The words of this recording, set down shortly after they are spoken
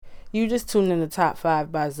You just tuned in to Top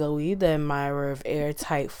 5 by Zoe, the admirer of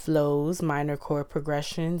airtight flows, minor chord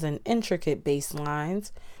progressions, and intricate bass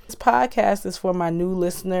lines. This podcast is for my new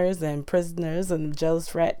listeners and prisoners and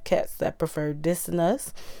jealous rat cats that prefer dissing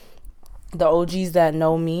us, the OGs that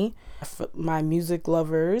know me, my music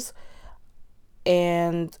lovers,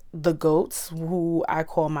 and the goats who I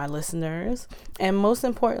call my listeners, and most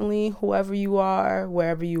importantly, whoever you are,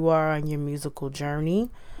 wherever you are on your musical journey.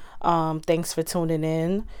 Thanks for tuning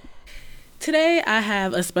in. Today I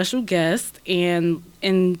have a special guest, and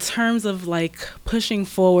in terms of like pushing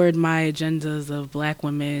forward my agendas of Black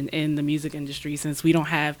women in the music industry, since we don't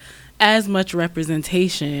have as much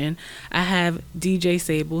representation, I have DJ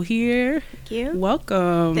Sable here. Thank you.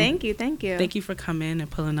 Welcome. Thank you. Thank you for coming and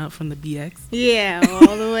pulling up from the BX. Yeah,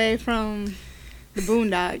 all the way from the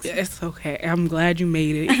boondocks. It's okay. I'm glad you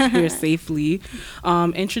made it here safely.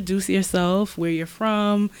 Introduce yourself, where you're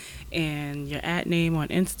from, and your @name on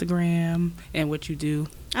Instagram, and what you do.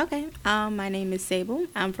 Okay. My name is Sable.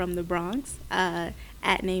 I'm from the Bronx.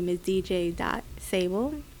 @name is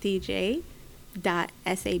DJ.Sable. DJ.Sable.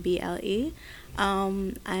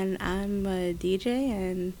 And I'm a DJ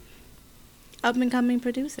and up and coming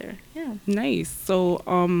producer. Yeah. Nice.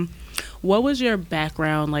 So, what was your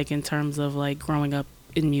background like in terms of like growing up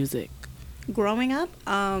in music? Growing up,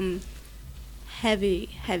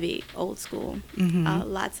 heavy old school.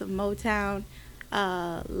 Mm-hmm. Lots of Motown,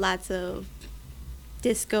 lots of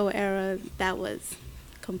disco era. That was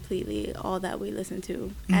completely all that we listened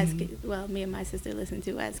to as kids. Well, me and my sister listened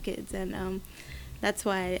to as kids, and that's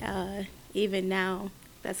why even now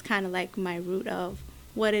that's kind of like my root of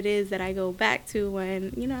what it is that I go back to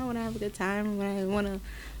when I have a good time, when I want to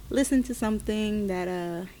listen to something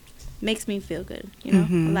that makes me feel good. A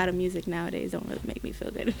lot of music nowadays don't really make me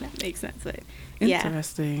feel good, if that makes sense. But yeah.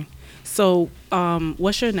 Interesting. So,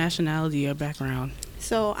 what's your nationality or background?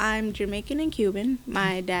 So I'm Jamaican and Cuban.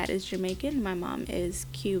 My dad is Jamaican. My mom is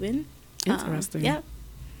Cuban. Interesting. Yeah.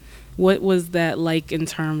 What was that like in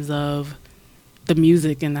terms of the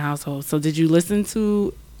music in the household? So did you listen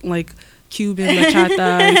to like Cuban bachata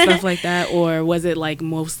and stuff like that, or was it like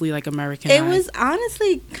mostly like American? It was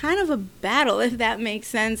honestly kind of a battle, if that makes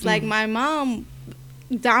sense. Like my mom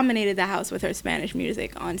dominated the house with her Spanish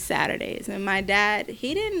music on Saturdays, and my dad,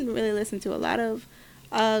 he didn't really listen to a lot of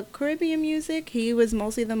Caribbean music. He was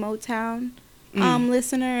mostly the Motown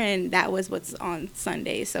listener, and that was what's on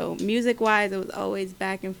Sunday. So music wise, it was always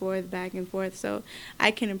back and forth. So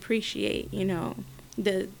I can appreciate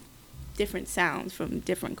the different sounds from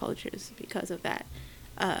different cultures because of that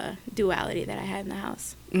duality that I had in the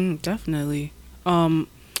house. Definitely.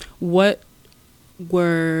 What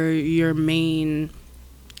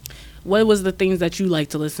was the things that you like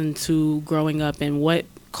to listen to growing up, and what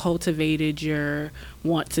cultivated your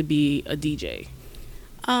want to be a DJ?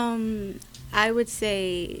 I would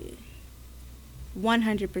say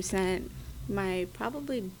 100% my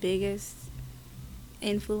probably biggest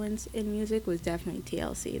influence in music was definitely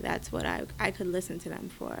TLC. That's what I could listen to them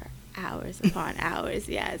for hours upon hours.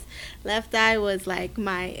 Yes. Left Eye was like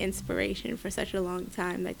my inspiration for such a long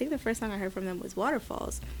time. I think the first song I heard from them was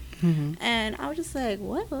Waterfalls. And I was just like,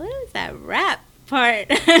 what is that rap part?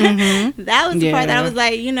 That was the part that I was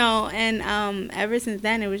like, and ever since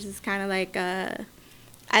then it was just kind of like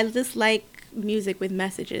I just like music with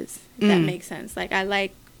messages, if that makes sense. Like I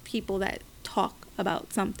like people that talk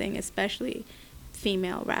about something, especially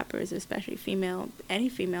female rappers, especially any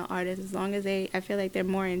female artists, as long as I feel like they're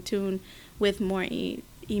more in tune with more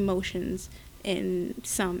emotions in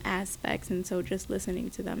some aspects, and so just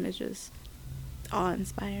listening to them is just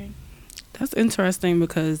awe-inspiring. That's interesting,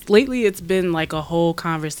 because lately it's been like a whole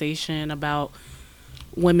conversation about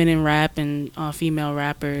women in rap and female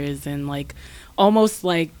rappers, and like almost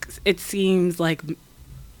like it seems like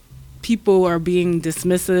people are being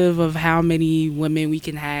dismissive of how many women we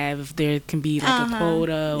can have, if there can be like a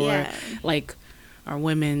quota, or like are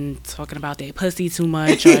women talking about their pussy too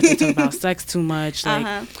much, or are they talking about sex too much?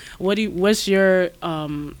 Like what's your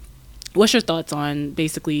thoughts on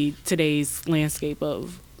basically today's landscape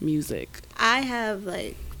of music? I have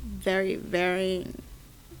like very varying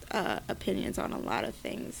opinions on a lot of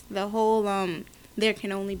things. The whole there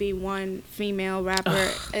can only be one female rapper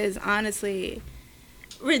is honestly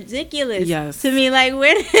ridiculous to me. Like,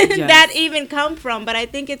 where did that even come from? But I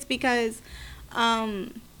think it's because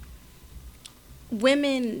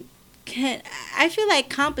women I feel like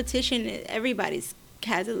competition, everybody's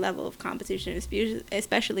has a level of competition,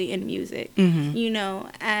 especially in music,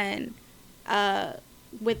 and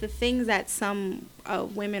with the things that some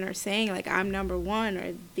women are saying, like I'm number one,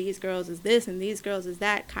 or these girls is this and these girls is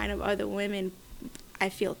that, kind of other women I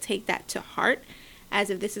feel take that to heart, as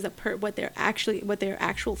if this is what their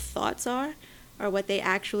actual thoughts are, or what they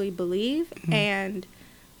actually believe, and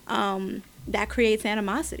that creates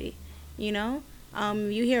animosity. You know,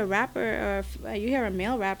 you hear a rapper, or you hear a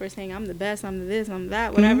male rapper saying, "I'm the best, I'm the this, I'm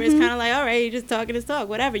that," whatever. It's kind of like, all right, you're just talking his talk,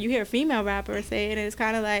 whatever. You hear a female rapper say it, and it's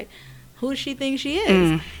kind of like, who does she think she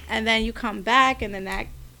is? And then you come back, and then that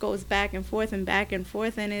goes back and forth, and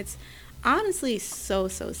it's honestly so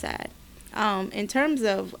sad. In terms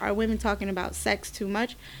of, are women talking about sex too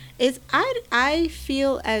much? I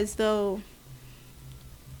feel as though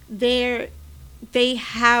they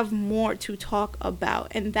have more to talk about,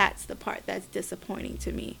 and that's the part that's disappointing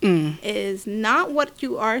to me. Is not what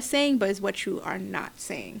you are saying, but is what you are not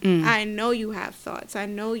saying. I know you have thoughts. I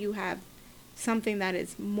know you have something that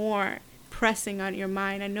is more pressing on your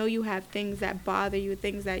mind. I know you have things that bother you,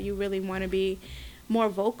 things that you really want to be more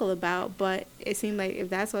vocal about, but it seems like if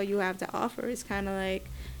that's all you have to offer, it's kind of like,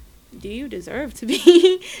 do you deserve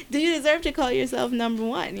to call yourself number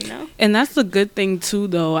one, you know? And that's the good thing too,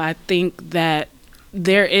 though. I think that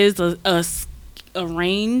there is a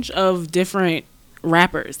range of different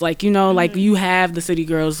rappers, like, you know, like you have the city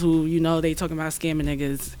girls who, you know, they talking about scamming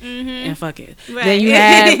niggas and fuck it. Right. Then you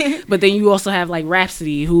have but then you also have like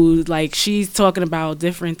Rhapsody, who like she's talking about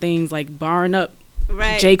different things, like barring up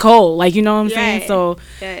J. Cole, like, you know what I'm saying? So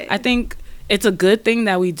I think it's a good thing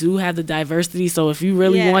that we do have the diversity. So if you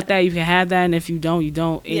really want that, you can have that, and if you don't, you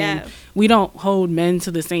don't. And we don't hold men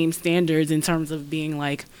to the same standards in terms of being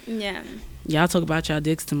like, y'all talk about y'all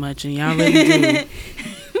dicks too much, and y'all really do.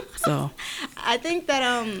 So I think that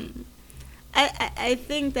I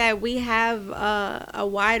think that we have a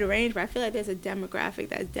wide range, but I feel like there's a demographic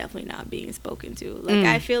that's definitely not being spoken to. Like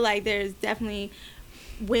I feel like there's definitely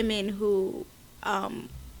women who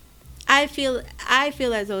I feel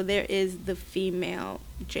as though there is the female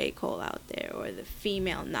J. Cole out there, or the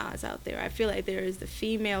female Nas out there. I feel like there is the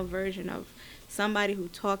female version of somebody who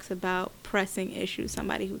talks about pressing issues,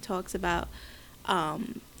 somebody who talks about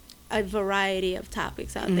a variety of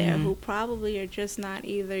topics out there, who probably are just not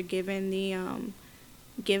either given the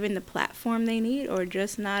platform they need, or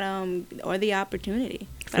just not or the opportunity.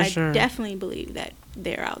 But I definitely believe that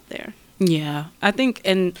they're out there. Yeah, I think,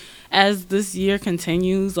 and as this year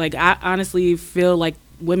continues, like, I honestly feel like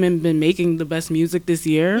women been making the best music this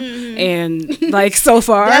year, and like so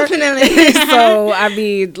far. Definitely. So I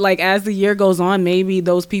mean, like, as the year goes on, maybe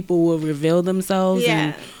those people will reveal themselves,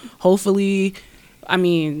 and hopefully, I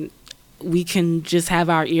mean, we can just have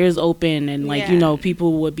our ears open, and like, you know,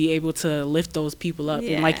 people would be able to lift those people up,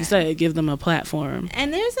 and like you said, give them a platform.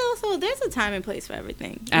 And there's a time and place for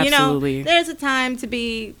everything. Absolutely. You know, there's a time to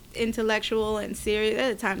be intellectual and serious.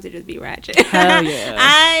 There's a time to just be ratchet. Hell yeah.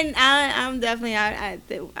 I'm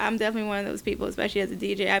definitely one of those people, especially as a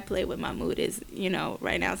DJ. I play what my mood is. You know,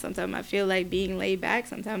 right now sometimes I feel like being laid back,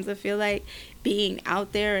 sometimes I feel like being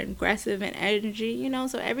out there and aggressive and energy, you know.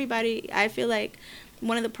 So everybody, I feel like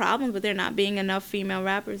one of the problems with there not being enough female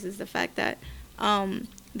rappers is the fact that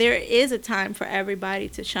there is a time for everybody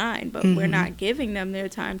to shine, but we're not giving them their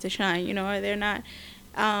time to shine, you know, or they're not,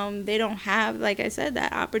 they don't have, like I said,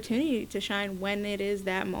 that opportunity to shine when it is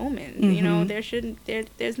that moment. You know,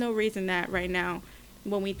 there's no reason that right now,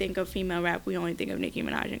 when we think of female rap, we only think of Nicki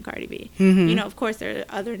Minaj and Cardi B. You know, of course there are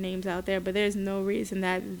other names out there, but there's no reason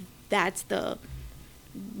that that's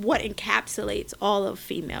what encapsulates all of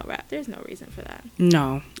female rap. There's no reason for that.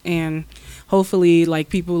 No. And hopefully, like,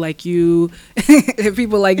 people like you,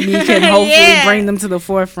 people like me can hopefully bring them to the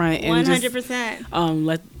forefront and 100%. Just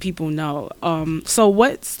let people know. So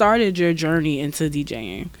what started your journey into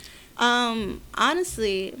DJing?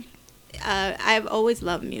 Honestly, I've always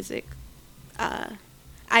loved music. I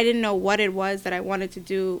didn't know what it was that I wanted to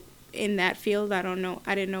do in that field. I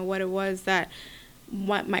didn't know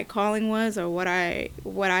what my calling was, or what I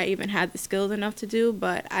even had the skills enough to do,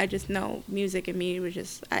 but I just know music and me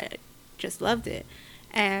was I just loved it.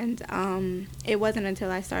 And it wasn't until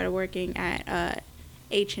I started working at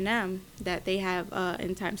H&M that they have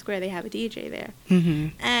in Times Square, they have a DJ there.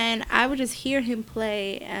 And I would just hear him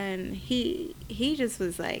play, and he just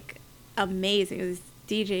was like amazing. It was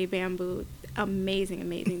DJ Bamboo, amazing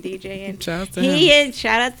DJ, and shout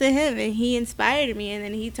out to him, and he inspired me, and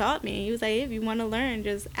then he taught me. He was like, if you want to learn,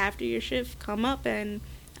 just after your shift, come up and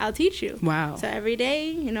I'll teach you. Wow. So every day,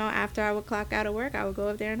 you know, after I would clock out of work, I would go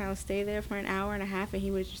up there and I would stay there for an hour and a half, and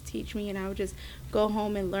he would just teach me, and I would just go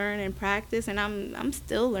home and learn and practice. And I'm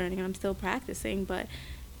still learning, I'm still practicing, but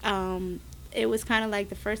it was kind of like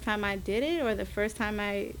the first time I did it, or the first time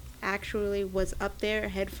I actually was up there,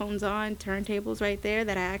 headphones on, turntables right there,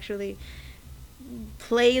 that I actually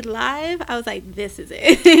played live. I was like, this is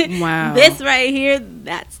it. Wow. This right here,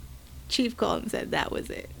 that's Chief called and said that was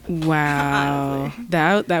it. Wow. Honestly.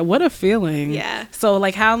 That what a feeling. Yeah. So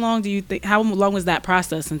like how long was that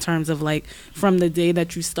process in terms of like from the day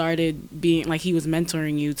that you started being like he was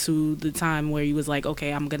mentoring you to the time where you was like,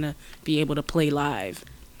 okay, I'm gonna be able to play live?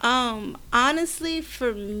 Honestly,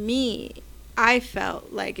 for me, I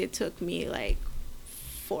felt like it took me like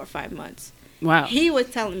 4 or 5 months. Wow. He was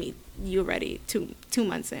telling me you're ready 2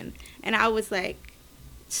 months in, and I was like,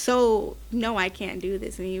 so no, I can't do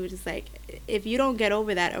this. And he was just like, if you don't get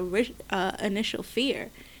over that initial fear,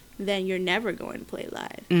 then you're never going to play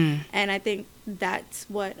live. And I think that's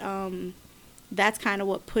what that's kind of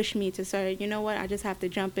what pushed me to start, you know what, I just have to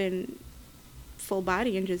jump in full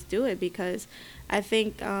body and just do it, because I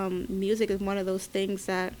think music is one of those things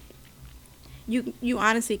that you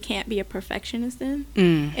honestly can't be a perfectionist in,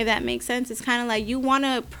 if that makes sense. It's kind of like you want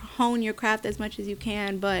to hone your craft as much as you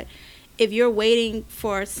can, but if you're waiting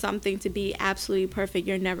for something to be absolutely perfect,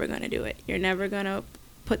 you're never going to do it. You're never going to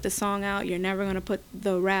put the song out. You're never going to put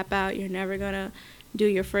the rap out. You're never going to do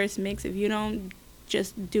your first mix. If you don't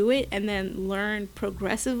just do it and then learn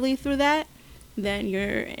progressively through that, then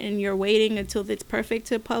you're waiting until it's perfect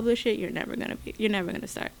to publish it, you're never going to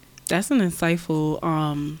start. That's an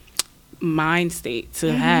insightful mind state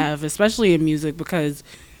to have, especially in music, because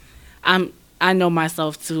I know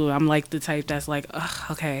myself too. I'm like the type that's like,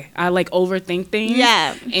 okay, I like overthink things.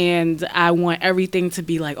 Yeah. And I want everything to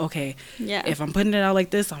be like, okay, yeah, if I'm putting it out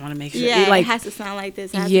like this, I want to make sure. Yeah, like, it has to sound like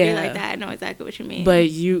this. It has to be like that. I know exactly what you mean.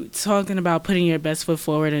 But you talking about putting your best foot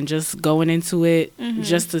forward and just going into it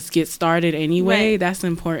just to get started anyway, that's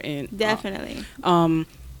important. Definitely.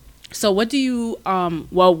 So what do you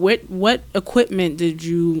what equipment did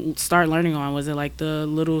you start learning on? Was it like the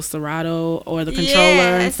little Serato or the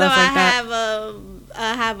controller and stuff like that?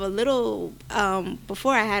 I have a little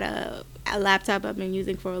before I had a laptop I've been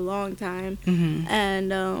using for a long time,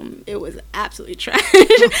 and it was absolutely trash.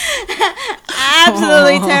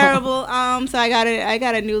 Absolutely terrible. So I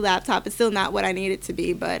got a new laptop. It's still not what I need it to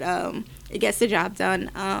be, but it gets the job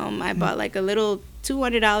done. I bought like a little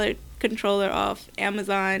 $200 controller off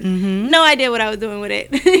Amazon. No idea what I was doing with it.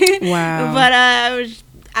 Wow. But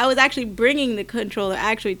I was actually bringing the controller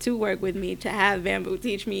actually to work with me to have Bamboo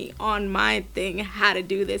teach me on my thing how to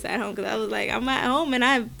do this at home, because I was like, I'm at home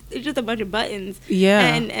and it's just a bunch of buttons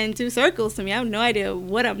and 2 circles to me. I have no idea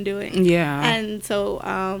what I'm doing. Yeah. And so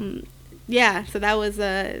so that was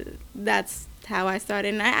that's how I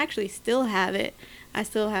started, and I actually still have it. I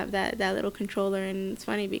still have that little controller, and it's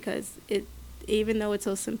funny because even though it's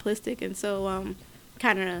so simplistic and so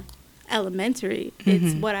kind of elementary,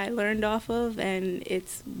 it's what I learned off of, and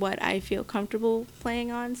it's what I feel comfortable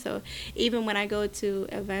playing on. So even when I go to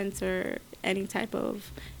events or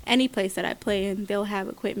any place that I play in, they'll have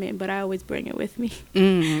equipment, but I always bring it with me.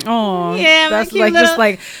 Oh, yeah, that's like just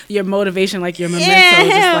like your motivation, like your memento. Yeah,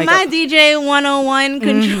 just like my DJ 101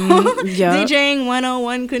 control, DJing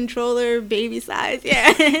 101 controller, baby size.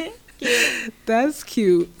 Yeah. Cute. That's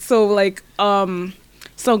cute. So like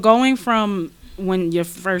so going from when your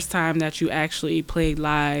first time that you actually played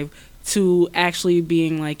live to actually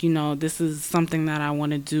being like, you know, this is something that I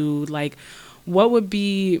want to do, like what would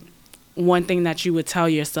be one thing that you would tell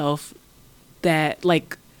yourself that,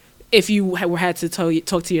 like, if you had to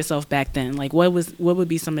talk to yourself back then, like what would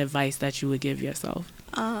be some advice that you would give yourself?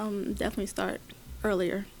 Definitely start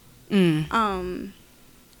earlier.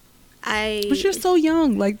 But you're so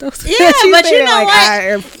young, like those. Yeah, but you know like,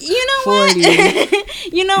 what? You know 40.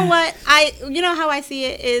 what? You know what? You know how I see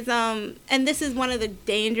it is, and this is one of the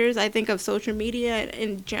dangers I think of social media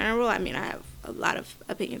in general. I mean, I have a lot of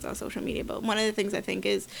opinions on social media, but one of the things I think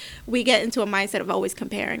is we get into a mindset of always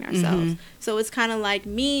comparing ourselves. So it's kind of like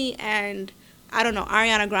me and, I don't know,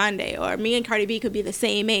 Ariana Grande or me and Cardi B could be the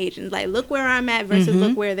same age, and like, look where I'm at versus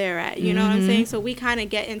look where they're at. You know what I'm saying? So we kind of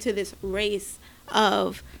get into this race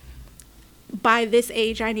of, by this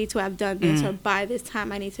age I need to have done this, or by this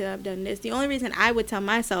time I need to have done this. The only reason I would tell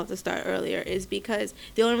myself to start earlier is because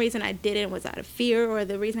the only reason I didn't was out of fear, or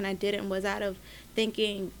the reason I didn't was out of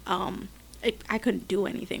thinking I couldn't do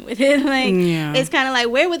anything with it. Like, it's kind of like,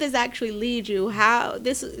 where would this actually lead you? How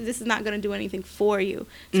this is not going to do anything for you.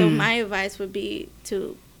 So my advice would be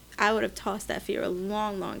I would have tossed that fear a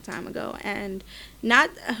long, long time ago, and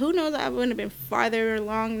who knows, I wouldn't have been farther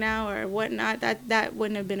along now or whatnot. That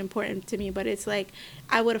wouldn't have been important to me, but it's like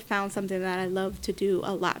I would have found something that I love to do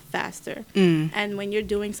a lot faster. And when you're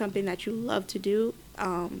doing something that you love to do,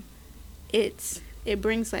 it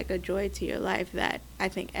brings like a joy to your life that I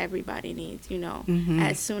think everybody needs, you know,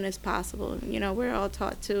 as soon as possible. You know, we're all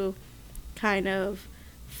taught to kind of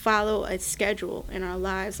follow a schedule in our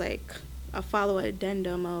lives, like follow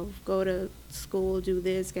addendum of go to school, do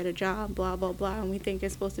this, get a job, blah blah blah, and we think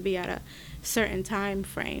it's supposed to be at a certain time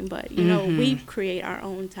frame, but you know, we create our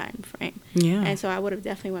own time frame. Yeah. And so I would have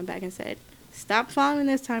definitely went back and said, stop following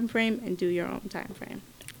this time frame and do your own time frame.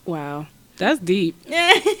 Wow, that's deep.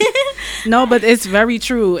 No, but it's very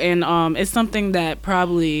true, and it's something that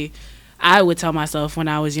probably I would tell myself when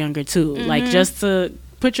I was younger too, like just to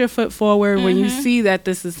put your foot forward when you see that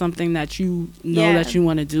this is something that you know that you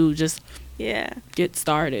want to do. Just get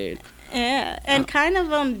started. Yeah, and kind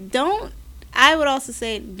of I would also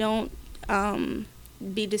say don't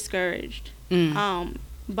be discouraged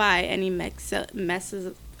by any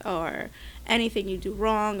messes or anything you do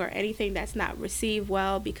wrong or anything that's not received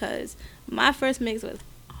well, because my first mix was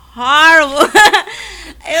horrible.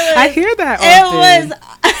 I hear that often. It was.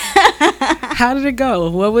 How did it go?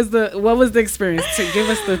 What was the experience? To give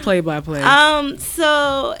us the play-by-play.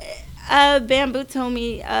 So Bamboo told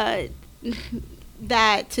me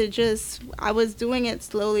that I was doing it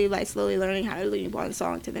slowly learning how to lead one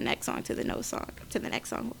song to the next song to the next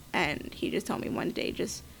song, and he just told me one day,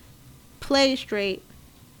 just play straight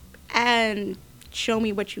and show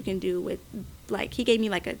me what you can do with, like, he gave me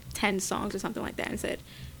like 10 songs or something like that and said,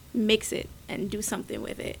 mix it and do something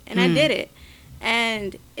with it. And I did it,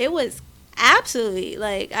 and it was absolutely,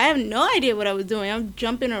 like, I have no idea what I was doing. I'm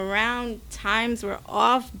jumping around, times were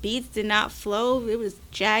off, beats did not flow, it was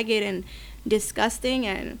jagged and disgusting.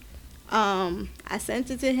 And I sent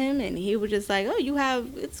it to him, and he was just like, oh, you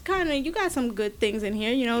got some good things in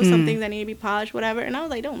here, you know, some things that need to be polished, whatever. And I was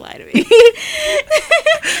like, don't lie to me.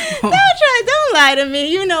 Don't lie to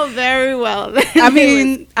me, you know very well. I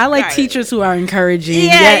mean, I like teachers who are encouraging.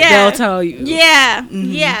 They'll tell you.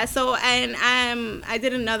 Yeah. So, and I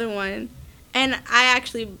did another one, and I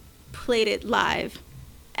actually played it live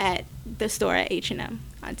at the store at H&M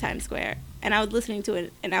on Times Square, and I was listening to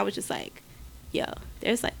it, and I was just like, yo,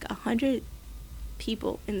 there's like 100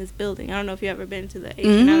 people in this building. I don't know if you've ever been to the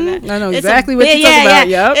H&M. I know exactly what you're talking about.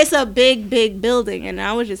 Yep. It's a big building, and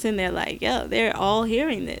I was just in there like, yo, they're all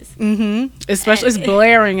hearing this. Especially, it's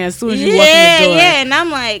blaring as soon as you walk in the door. Yeah, and I'm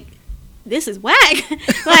like, this is whack.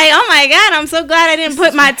 Like, oh my God, I'm so glad I didn't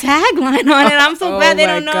put my tagline on it. I'm so glad they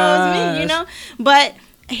don't know it was me, you know? But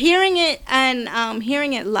hearing it and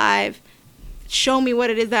hearing it live show me what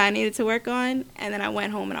it is that I needed to work on, and then I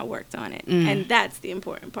went home and I worked on it. And that's the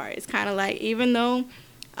important part. It's kind of like, even though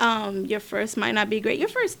your first might not be great, your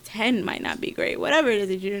first 10 might not be great, whatever it is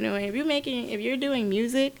that you're doing. If you're doing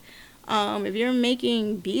music, if you're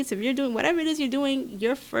making beats, if you're doing whatever it is you're doing,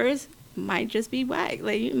 your first might just be whack.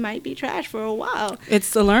 Like, you might be trash for a while.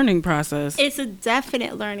 It's a learning process. It's a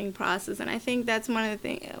definite learning process, and I think that's one of the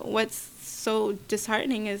things. What's so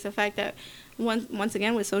disheartening is the fact that once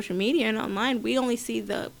again, with social media and online, we only see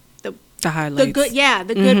the highlights, the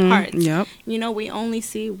good parts. Yep. You know, we only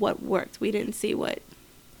see what worked. We didn't see what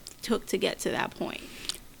took to get to that point.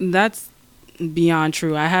 That's beyond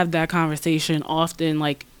true. I have that conversation often,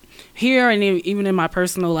 like here and even in my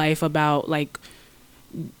personal life, about like,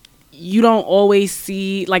 you don't always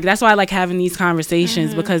see, like, that's why I like having these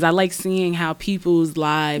conversations, because I like seeing how people's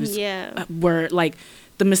lives were, like,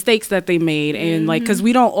 the mistakes that they made, and like, because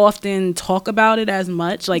we don't often talk about it as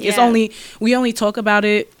much, like we only talk about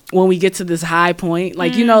it when we get to this high point,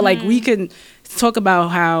 like, you know, like, we can talk about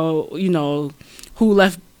how, you know, who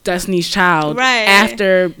left Destiny's Child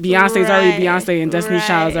after Beyonce's already Beyonce and Destiny's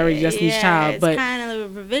Child's already Destiny's Child, but it's kind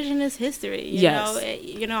of revisionist history,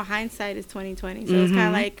 you know, hindsight is 20/20, so it's kind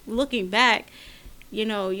of like looking back. You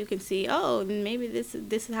know, you can see, oh, maybe this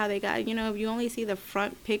is how they got. You know, if you only see the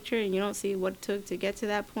front picture and you don't see what it took to get to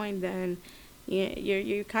that point, then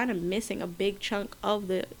you're kind of missing a big chunk of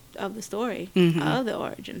the story, of the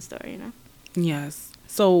origin story. You know. Yes.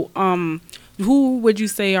 So, who would you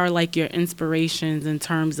say are like your inspirations in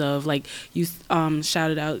terms of, like, you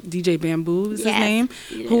shouted out DJ Bamboo is his name?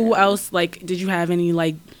 Yeah. Who else, like, did you have any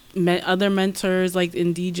like other mentors like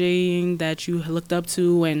in DJing that you looked up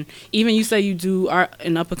to? And even you say you are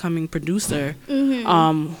an up and coming producer.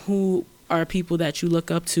 Who are people that you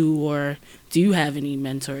look up to, or do you have any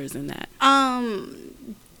mentors in that?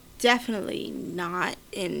 Definitely not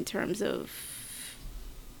in terms of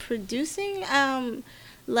producing.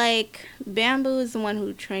 Like, Bamboo is the one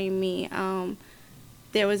who trained me.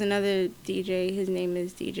 There was another DJ, his name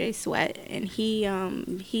is DJ Sweat, and he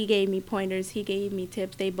gave me pointers, he gave me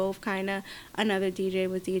tips. They both another DJ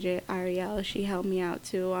was DJ Ariel, she helped me out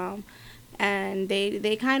too. And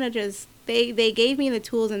they kind of just, they gave me the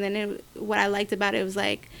tools, and then what I liked about it was,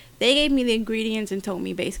 like, they gave me the ingredients and told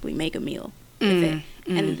me basically make a meal with it.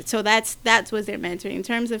 And so that's was their mentoring. In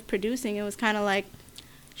terms of producing, it was kind of like,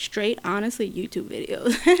 straight, honestly, YouTube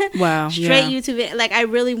videos. Wow. Straight YouTube. Like, I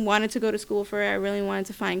really wanted to go to school for it. I really wanted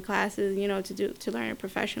to find classes, you know, to learn it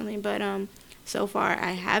professionally. But so far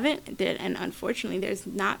I haven't. And unfortunately, there's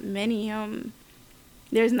not many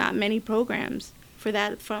programs for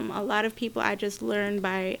that. From a lot of people, I just learned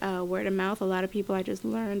by word of mouth. A lot of people I just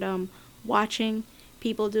learned watching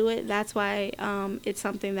people do it. That's why it's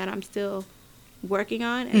something that I'm still working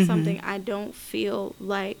on, and something I don't feel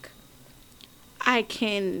like I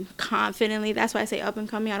can confidently, that's why I say up and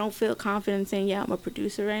coming. I don't feel confident saying, yeah, I'm a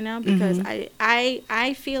producer right now, because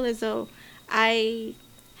I feel as though I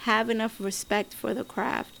have enough respect for the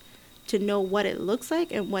craft to know what it looks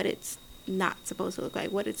like and what it's not supposed to look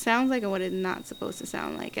like, what it sounds like and what it's not supposed to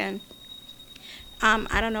sound like. And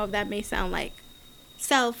I don't know if that may sound like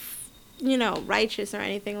righteous or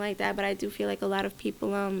anything like that, but I do feel like a lot of people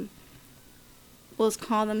will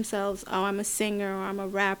call themselves, oh, I'm a singer, or I'm a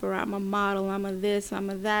rapper, or I'm a model, I'm a this,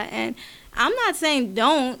 I'm a that. And I'm not saying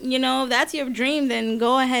don't, if that's your dream, then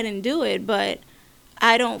go ahead and do it. But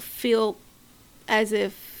I don't feel as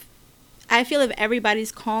if, I feel if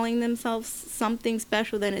everybody's calling themselves something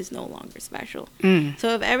special, then it's no longer special. So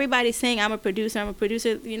if everybody's saying I'm a producer,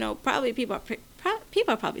 probably people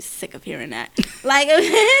are probably sick of hearing that. Like,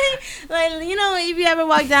 if you ever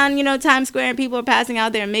walk down, Times Square and people are passing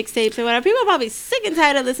out their mixtapes or whatever, people are probably sick and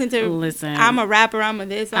tired of listening to, I'm a rapper, I'm a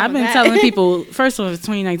this, I've been telling people, first of all, it's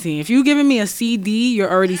 2019. If you giving me a CD, you're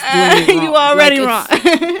already doing it wrong. You already wrong.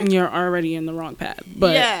 You're already in the wrong path.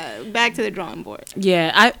 But yeah, back to the drawing board.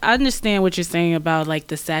 Yeah, I understand what you're saying about, like,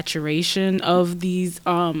 the saturation of these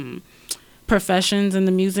professions in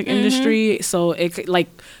the music industry. So it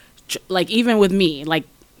like even with me, like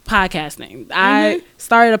podcasting, I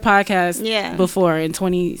started a podcast before in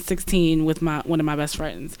 2016 with one of my best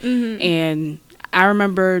friends, and I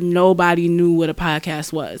remember nobody knew what a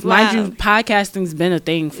podcast was. Mind you, podcasting's been a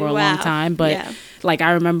thing for a long time, but like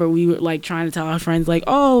I remember we were like trying to tell our friends, like,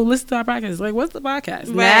 oh, listen to our podcast. Like, what's the podcast?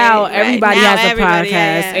 Now everybody has a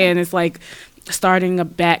podcast, and it's like starting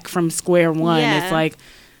back from square one. It's like,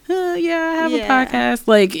 I have a podcast.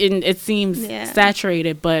 Like, and it seems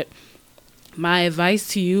saturated, but my advice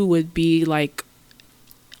to you would be, like,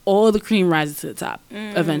 all the cream rises to the top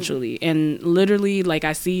eventually. And literally, like,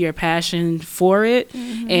 I see your passion for it.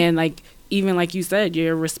 And, like, even like you said,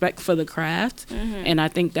 your respect for the craft. And I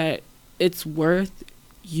think that it's worth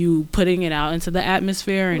you putting it out into the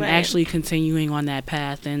atmosphere and actually continuing on that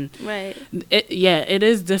path. And it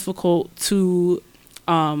is difficult to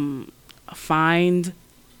find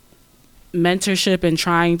mentorship and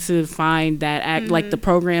trying to find that like the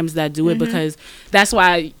programs that do it, because that's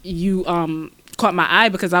why you caught my eye,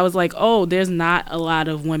 because I was like, oh, there's not a lot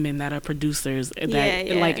of women that are producers that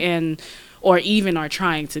like, and or even are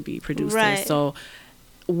trying to be producers. So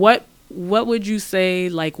what would you say,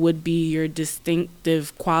 like, would be your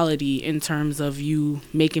distinctive quality in terms of you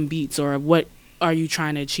making beats, or what are you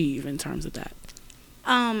trying to achieve in terms of that?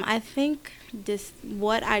 I think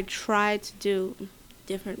what I try to do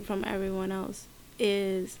different from everyone else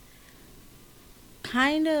is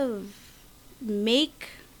kind of make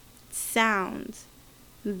sounds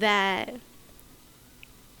that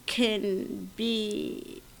can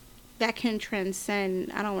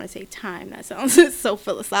transcend, I don't want to say time, that sounds so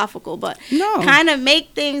philosophical, but kind of make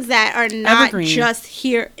things that are not evergreen, just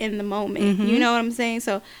here in the moment. You know what I'm saying?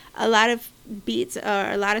 So a lot of beats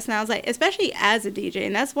or a lot of sounds, like, especially as a DJ,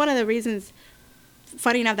 and that's one of the reasons,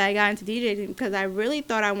 funny enough, that I got into DJing, because I really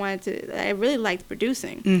thought I really liked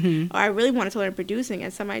producing, or I really wanted to learn producing,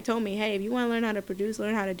 and somebody told me, hey, if you want to learn how to produce,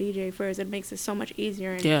 learn how to DJ first. It makes it so much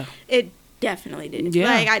easier. And it definitely did.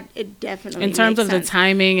 Like, it definitely in terms of sense. The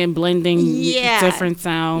timing and blending different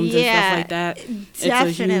sounds and stuff like that.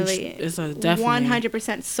 Definitely. It's a definitely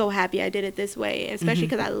 100% so happy I did it this way, especially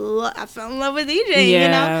because I fell in love with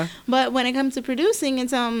DJing, But when it comes to producing,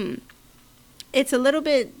 it's a little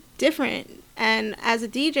bit different. And as a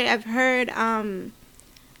DJ, I've heard,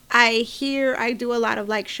 I do a lot of,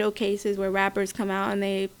 like, showcases where rappers come out, and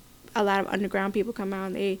a lot of underground people come out,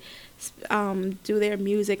 and they do their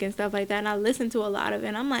music and stuff like that. And I listen to a lot of it,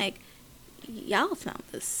 and I'm like, y'all sound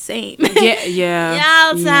the same.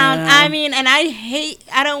 Y'all sound, I mean, and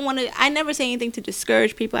I never say anything to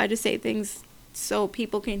discourage people. I just say things so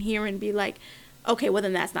people can hear and be like, okay, well,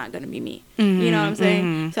 then that's not going to be me. You know what I'm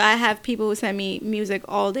saying? So I have people who send me music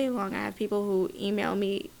all day long. I have people who email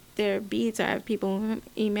me their beats, or I have people who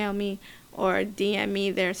email me or DM me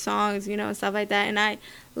their songs, and stuff like that. And I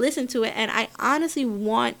listen to it, and I honestly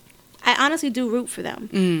do root for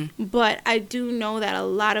them. But I do know that a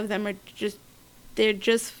lot of them they're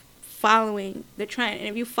just following the trend. And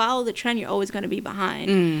if you follow the trend, you're always going to be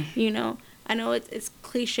behind, I know it's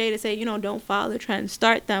cliche to say, don't follow the trend,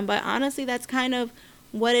 start them. But honestly, that's kind of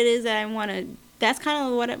what it is that I want to, that's kind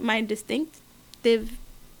of what my distinctive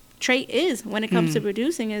trait is when it comes to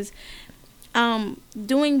producing is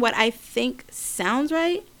doing what I think sounds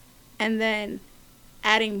right and then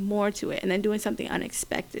adding more to it and then doing something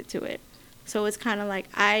unexpected to it. So it's kind of like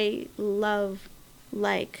I love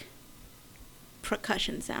like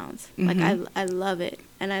percussion sounds. Like I love it.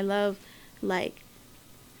 And I love like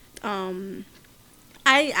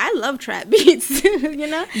I love trap beats,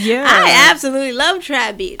 Yeah. I absolutely love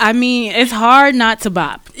trap beats. I mean, it's hard not to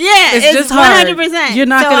bop. Yeah, it's just 100%. Hard. You're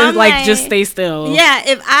not going to just stay still. Yeah,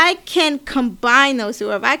 if I can combine those two,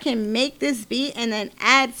 or if I can make this beat and then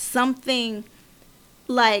add something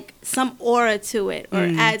like some aura to it or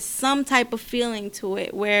add some type of feeling to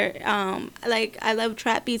it where like I love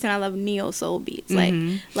trap beats and I love neo soul beats like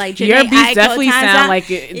Janae your beats definitely sound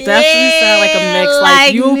like it definitely sound like a mix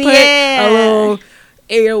like you put a little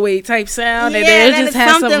 808 type sound and then it just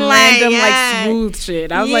has some random like smooth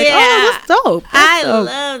shit. I was like, oh, that's dope. I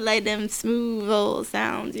love like them smooth old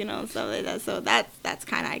sounds, stuff like that. So that's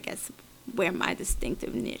kind of I guess where my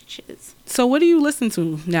distinctive niche is. So what do you listen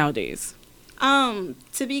to nowadays?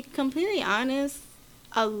 To be completely honest,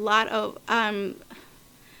 a lot of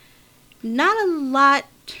not a lot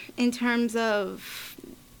in terms of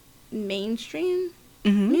mainstream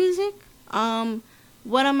music.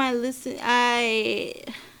 What am I listening?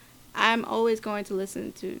 I'm always going to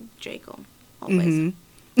listen to J. Cole. Always.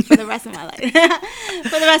 For the rest of my life.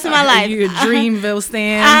 For the rest of my life. You a Dreamville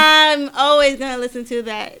stan? I'm always gonna listen to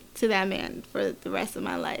that man for the rest of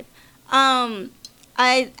my life.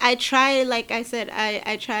 I try, like I said,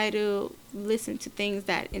 I try to listen to things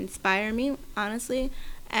that inspire me, honestly.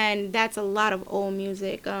 And that's a lot of old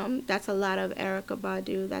music. That's a lot of Erykah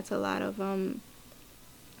Badu. That's a lot of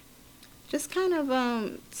just kind of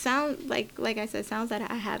sound like I said, sounds that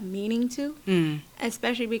I have meaning to,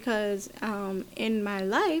 especially because in my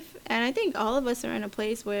life, and I think all of us are in a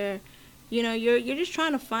place where, you're just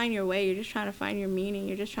trying to find your way. You're just trying to find your meaning.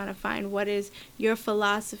 You're just trying to find what is your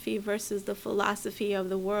philosophy versus the philosophy of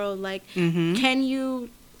the world. Like,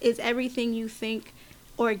 is everything you think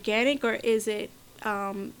organic or is it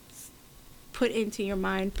put into your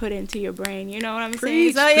mind, put into your brain? You know what I'm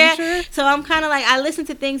saying? So yeah. So I'm kind of like, I listen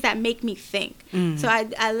to things that make me think. So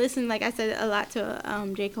I listen, like I said, a lot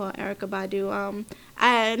to J. Cole and Erykah Badu.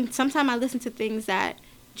 And sometimes I listen to things that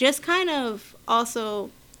just kind of also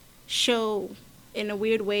show in a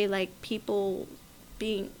weird way like people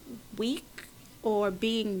being weak or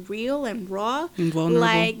being real and raw and vulnerable.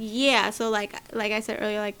 Like so like I said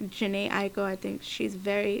earlier, like Janae Aiko, I think she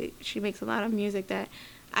makes a lot of music that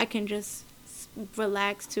I can just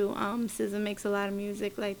relax to. SZA makes a lot of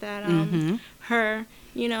music like that. Her,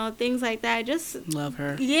 things like that. Just love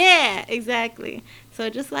her. Yeah, exactly. So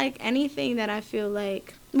just like anything that I feel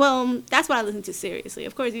like, well, that's what I listen to seriously.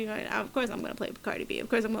 Of course, of course I'm gonna play Cardi B. Of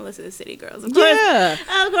course I'm gonna listen to City Girls. Of course,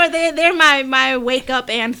 they're my wake up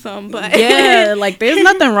anthem. But yeah, like there's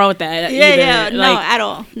nothing wrong with that. Yeah, no, at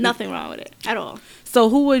all. Nothing wrong with it at all. So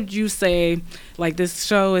who would you say, like, this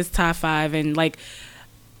show is top 5 and like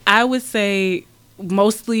I would say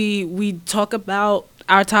mostly we talk about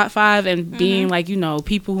our top 5 and being like,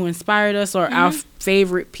 people who inspired us or our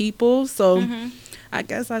favorite people. So I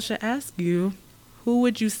guess I should ask you, who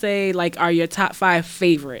would you say like are your top 5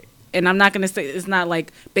 favorite? And I'm not going to say it's not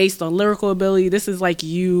like based on lyrical ability. This is like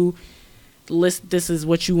this is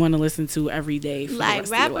what you want to listen to every day. For like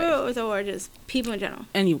the rest rappers or just people in general?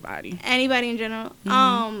 Anybody in general.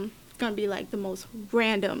 It's going to be like the most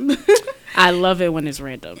random. I love it when it's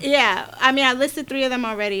random. Yeah. I mean, I listed 3 of them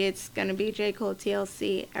already. It's going to be J. Cole,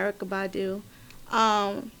 TLC, Erykah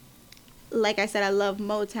Badu. Like I said, I love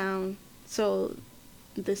Motown. So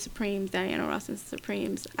the Supremes, Diana Ross and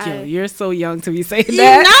Supremes. You're so young to be saying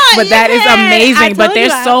that. But that is amazing. But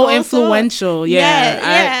they're so influential.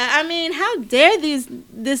 Yeah. I mean, how dare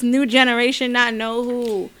this new generation not know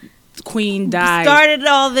who Queen died, started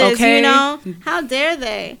all this, How dare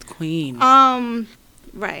they? Queen.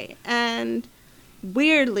 Right. And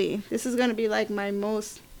weirdly, this is going to be like my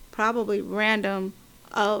most probably random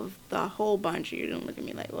of the whole bunch. You don't look at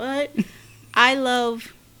me like, what? I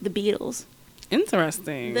love the Beatles.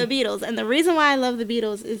 Interesting. The Beatles. And the reason why I love the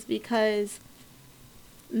Beatles is because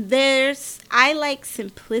I like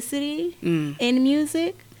simplicity in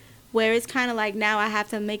music, where it's kind of like now I have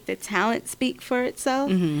to make the talent speak for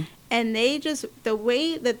itself. And they just,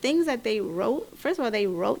 the things that they wrote, first of all, they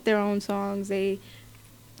wrote their own songs. They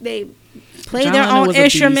played John their Lennon own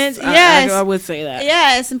instruments. Yes. I would say that.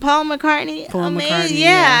 Yes. And Paul McCartney. Amazing.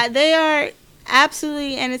 Yeah. They are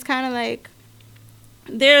absolutely, and it's kind of like,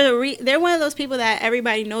 they're one of those people that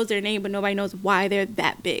everybody knows their name, but nobody knows why they're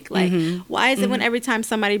that big. Like, why is it when every time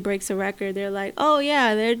somebody breaks a record, they're like, oh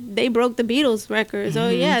yeah, they broke the Beatles records. Oh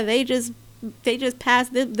yeah, they just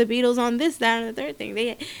passed the Beatles on this, that, and the third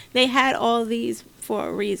thing. They had all these for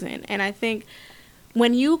a reason. And I think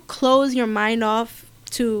when you close your mind off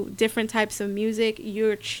to different types of music,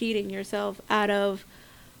 you're cheating yourself out of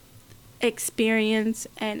experience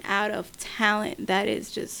and out of talent that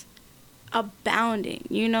is just abounding.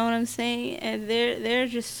 You know what I'm saying? And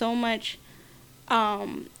there's just so much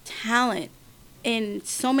talent in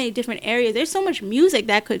so many different areas. There's so much music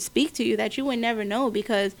that could speak to you that you would never know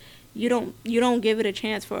because you don't give it a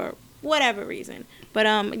chance for whatever reason. But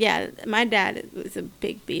yeah, my dad was a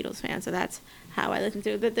big Beatles fan, so that's how I listen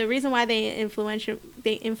to it. But the reason why they influence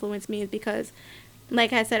me is because,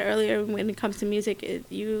 like I said earlier, when it comes to music,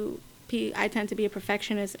 I tend to be a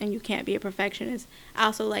perfectionist, and you can't be a perfectionist.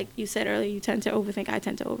 Also, like you said earlier, you tend to overthink. I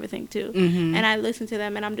tend to overthink too. And I listen to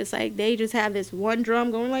them, and I'm just like, they just have this one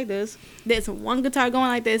drum going like this, this one guitar going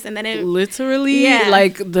like this, and then it literally,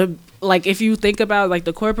 like if you think about like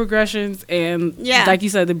the chord progressions and like you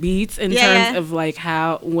said, the beats in terms of like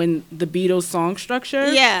how when the Beatles song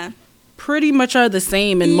structure, pretty much are the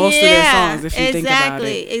same in most of their songs if you think about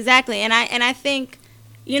it. Exactly. And I think,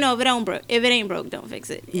 you know, if it ain't broke, don't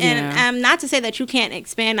fix it. And not to say that you can't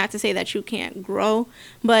expand, not to say that you can't grow,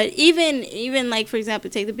 but even like, for example,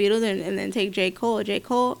 take the Beatles and then take J. Cole. Love J.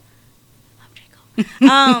 Cole.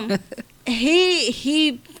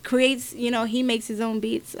 He creates, you know, he makes his own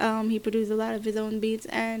beats. He produces a lot of his own beats,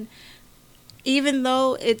 and even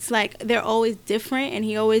though it's like they're always different and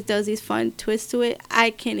he always does these fun twists to it,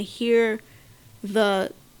 I can hear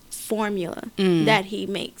the formula that he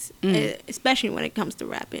makes, especially when it comes to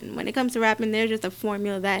rapping. When it comes to rapping, there's just a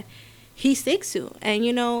formula that he sticks to, and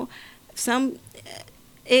you know,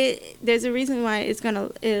 there's a reason why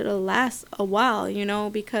it'll last a while, you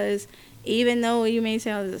know, because even though you may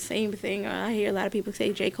say it's the same thing, or I hear a lot of people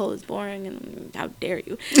say J. Cole is boring, and how dare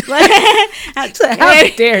you? How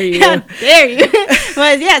dare you?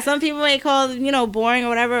 But yeah, some people may call, you know, boring or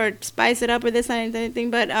whatever, or spice it up or this and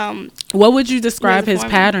anything. But what would you describe his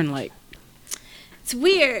pattern like? It's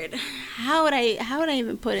weird. How would I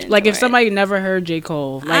even put it? Like if somebody never heard J.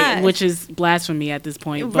 Cole, like which is blasphemy at this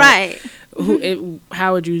point, but right?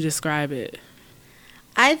 How would you describe it?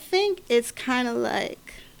 I think it's kind of like.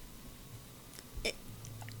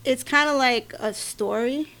 It's kind of like a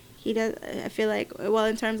story. He does. I feel like, well,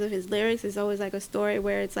 in terms of his lyrics, it's always like a story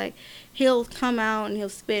where it's like he'll come out and he'll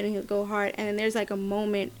spit and he'll go hard, and then there's like a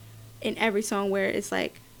moment in every song where it's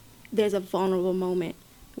like there's a vulnerable moment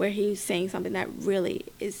where he's saying something that really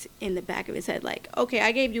is in the back of his head. Like, okay,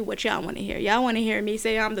 I gave you what y'all want to hear. Y'all want to hear me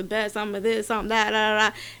say I'm the best, I'm this, I'm that, da, da,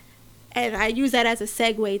 da. And I use that as a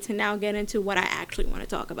segue to now get into what I actually want to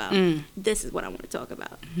talk about. This is what I want to talk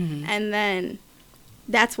about. And then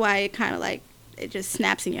that's why it kind of like, it just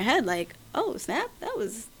snaps in your head like, oh, snap,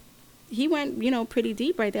 he went, you know, pretty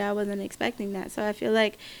deep right there. I wasn't expecting that. So I feel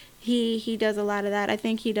like he does a lot of that. I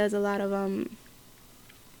think he does a lot of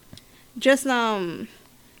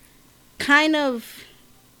kind of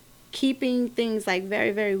keeping things like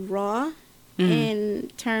very, very raw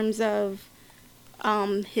in terms of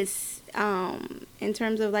his in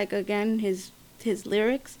terms of like, again, his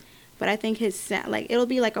lyrics. But I think like it'll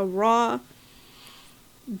be like a raw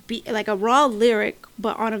lyric,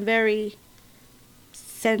 but on a very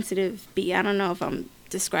sensitive beat. I don't know if I'm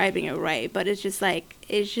describing it right, but it's just like,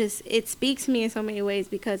 it speaks to me in so many ways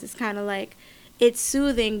because it's kind of like, it's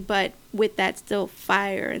soothing, but with that still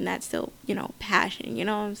fire and that still, you know, passion. You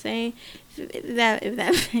know what I'm saying? If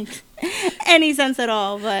that makes any sense at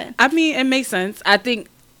all. But I mean, it makes sense. I think,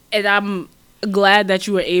 and I'm glad that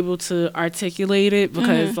you were able to articulate it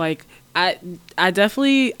because, like, I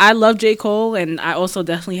love J. Cole, and I also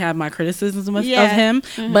definitely have my criticisms of him,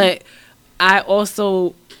 but I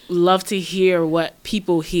also love to hear what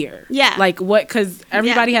people hear. Yeah. Like because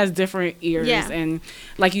everybody has different ears. Yeah. And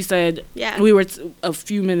like you said, we were a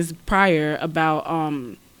few minutes prior about,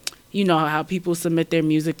 you know, how people submit their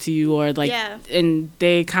music to you or like, and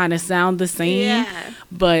they kind of sound the same,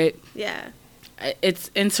 but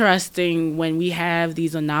it's interesting when we have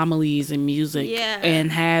these anomalies in music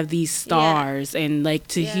and have these stars and like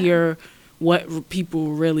to hear what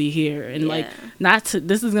people really hear and like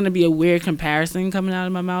this is going to be a weird comparison coming out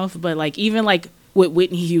of my mouth, but like even like with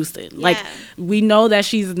Whitney Houston, like we know that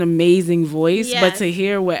she's an amazing voice, but to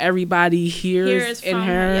hear what everybody hears in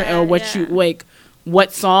her or what you like,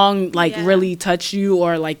 what song like really touched you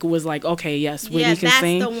or like was like, okay, yes, Whitney can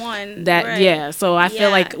sing. That's the one. That so I feel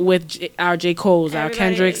like with our J. Cole's, our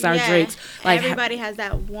Kendricks, our Drakes, like everybody has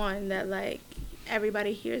that one that like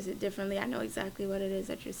everybody hears it differently. I know exactly what it is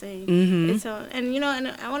that you're saying. Mm-hmm. It's and and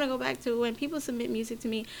I want to go back to when people submit music to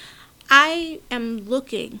me. I am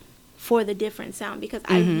looking for the different sound because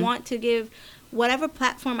I want to give whatever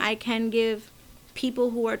platform I can give people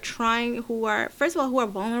who are trying, who are, first of all, who are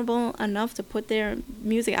vulnerable enough to put their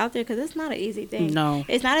music out there, because it's not an easy thing. No.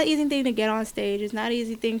 It's not an easy thing to get on stage. It's not an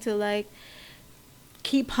easy thing to, like,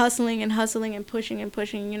 keep hustling and pushing and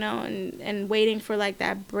pushing, and waiting for, like,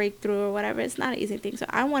 that breakthrough or whatever. It's not an easy thing. So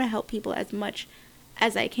I want to help people as much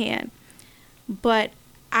as I can. But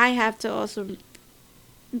I have to also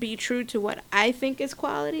be true to what I think is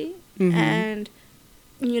quality and,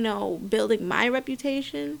 building my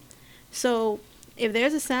reputation. So if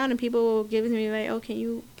there's a sound and people will give it to me like, oh, can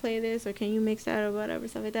you play this or can you mix that or whatever,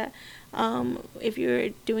 stuff like that. If you're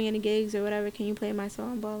doing any gigs or whatever, can you play my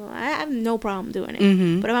song, blah, blah, blah. I have no problem doing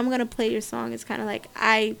it. But if I'm going to play your song, it's kind of like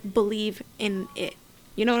I believe in it.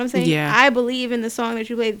 You know what I'm saying? Yeah. I believe in the song that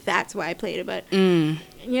you played. That's why I played it. But, and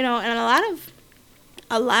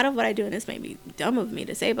a lot of what I do, and this may be dumb of me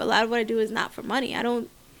to say, but a lot of what I do is not for money. I don't,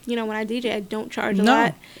 when I DJ, I don't charge a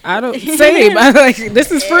lot. I don't. Same. I'm like,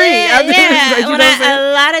 this is free. Yeah. Like,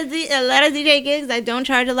 a lot of DJ gigs, I don't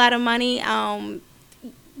charge a lot of money.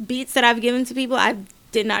 Beats that I've given to people, I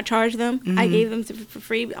did not charge them. I gave them for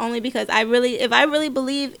free only because if I really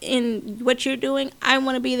believe in what you're doing, I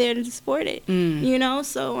want to be there to support it.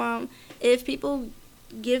 So if people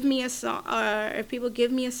give me a song, or if people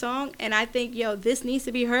give me a song and I think, this needs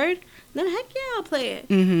to be heard, then heck yeah, I'll play it.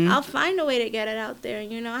 I'll find a way to get it out there.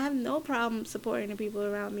 I have no problem supporting the people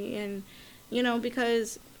around me. And,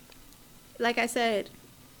 because, like I said,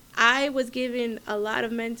 I was given a lot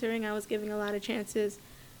of mentoring. I was given a lot of chances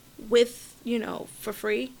with, for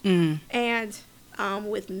free. And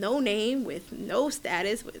with no name, with no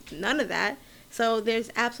status, with none of that. So there's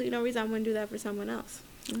absolutely no reason I wouldn't do that for someone else.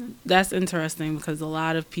 That's interesting because a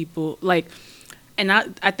lot of people, and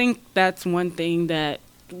I think that's one thing that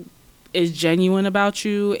is genuine about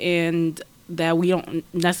you and that we don't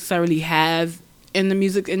necessarily have in the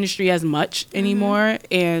music industry as much anymore.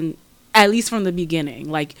 And at least from the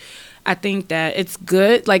beginning, I think that it's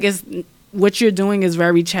good. It's what you're doing is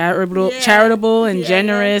very charitable and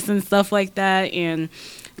generous and stuff like that. And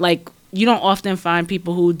you don't often find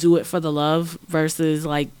people who do it for the love versus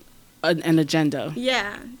an agenda.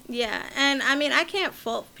 Yeah. And I mean, I can't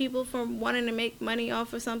fault people for wanting to make money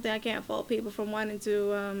off of something. I can't fault people from wanting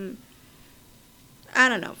to, I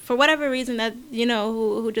don't know, for whatever reason that,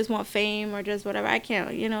 who just want fame or just whatever. I can't,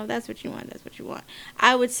 that's what you want. That's what you want.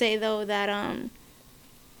 I would say, though, that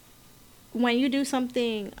when you do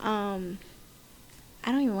something, I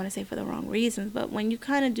don't even want to say for the wrong reasons, but when you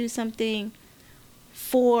kind of do something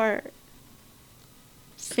for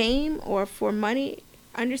fame or for money,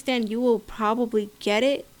 understand you will probably get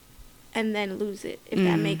it and then lose it, if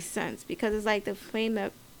that makes sense. Because it's like the flame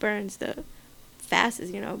that burns the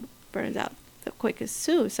fastest, burns out the quickest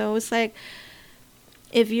too. So it's like,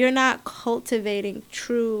 if you're not cultivating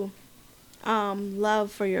true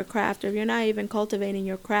love for your craft, or if you're not even cultivating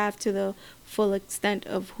your craft to the full extent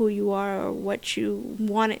of who you are or what you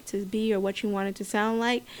want it to be or what you want it to sound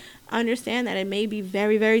like, understand that it may be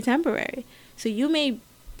very, very temporary. So you may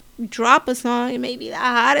drop a song, it may be the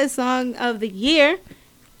hottest song of the year.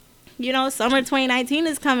 Summer 2019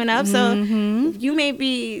 is coming up, so you may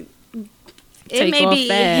be,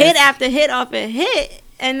 hit after hit off a hit,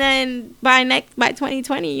 and then by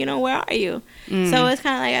 2020, where are you? So it's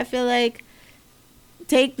kind of like, I feel like,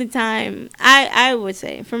 take the time. I would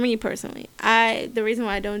say, for me personally, the reason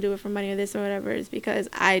why I don't do it for money or this or whatever is because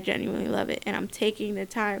I genuinely love it, and I'm taking the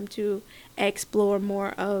time to explore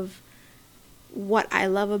more of what I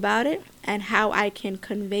love about it and how I can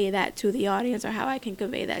convey that to the audience or how I can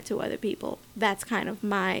convey that to other people. That's kind of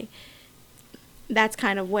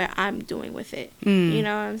where I'm doing with it. You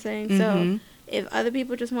know what I'm saying? So if other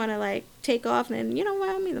people just want to take off, then you know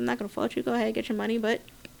what I mean, I'm not going to fault you. Go ahead, get your money, but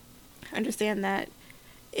understand that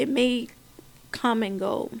it may come and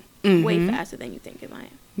go way faster than you think it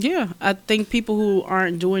might. Yeah, I think people who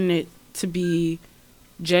aren't doing it to be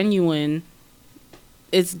genuine,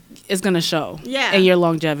 it's gonna show in your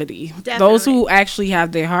longevity. Definitely. Those who actually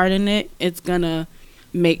have their heart in it, it's gonna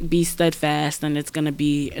be steadfast, and it's gonna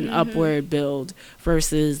be an upward build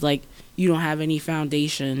versus you don't have any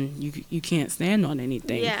foundation, you can't stand on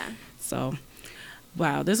anything. So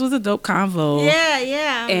wow, this was a dope convo.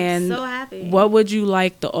 I'm so happy. What would you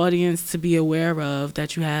like the audience to be aware of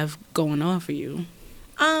that you have going on for you?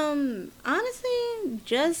 Honestly,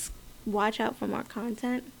 just watch out for more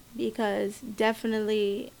content, because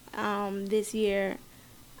definitely this year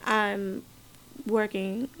I'm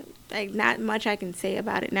working like not much I can say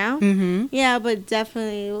about it now. Mm-hmm. Yeah, but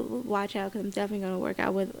definitely watch out because I'm definitely going to work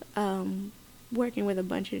out with working with a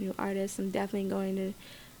bunch of new artists. I'm definitely going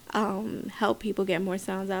to help people get more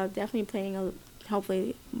sounds out. Definitely playing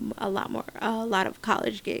hopefully a lot of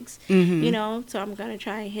college gigs. Mm-hmm. You know, so I'm going to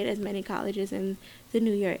try and hit as many colleges in the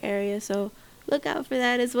New York area. So look out for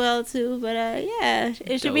that as well too. But yeah,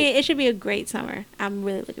 it should be a great summer. I'm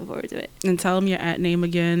really looking forward to it. And tell them your @name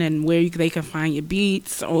again and where they can find your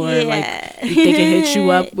beats, or like Yeah. if they can hit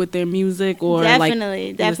you up with their music, or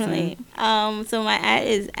definitely. Listen. So my @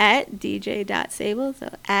 is @dj.sable. So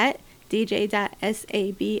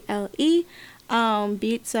 @dj.sable.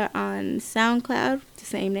 Beats are on SoundCloud, the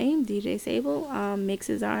same name, DJ Sable.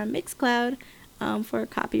 Mixes are on Mixcloud. For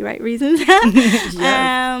copyright reasons.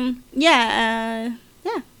 Yes. Yeah,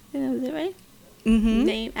 that was it, right? Mm-hmm.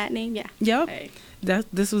 Name, yeah. Yep. Right.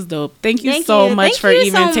 This was dope. Thank you so much for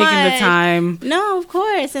even taking the time. No, of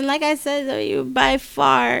course. And like I said, though, you're by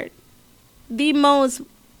far the most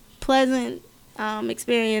pleasant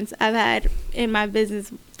experience I've had in my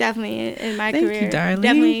business, definitely in my career. Thank you, darling.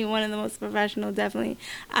 Definitely one of the most professional, definitely.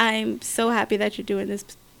 I'm so happy that you're doing this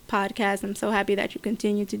podcast. I'm so happy that you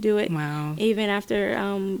continue to do it. Wow. Even after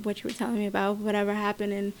what you were telling me about whatever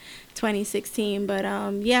happened in 2016. But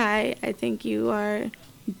I think you are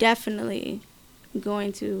definitely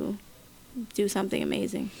going to do something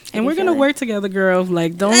amazing. And we're gonna work together, girl.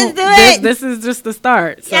 Like, let's do it. This is just the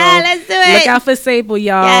start. So yeah, let's do it. Look out for Sable,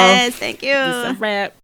 y'all. Yes, thank you. It's a wrap.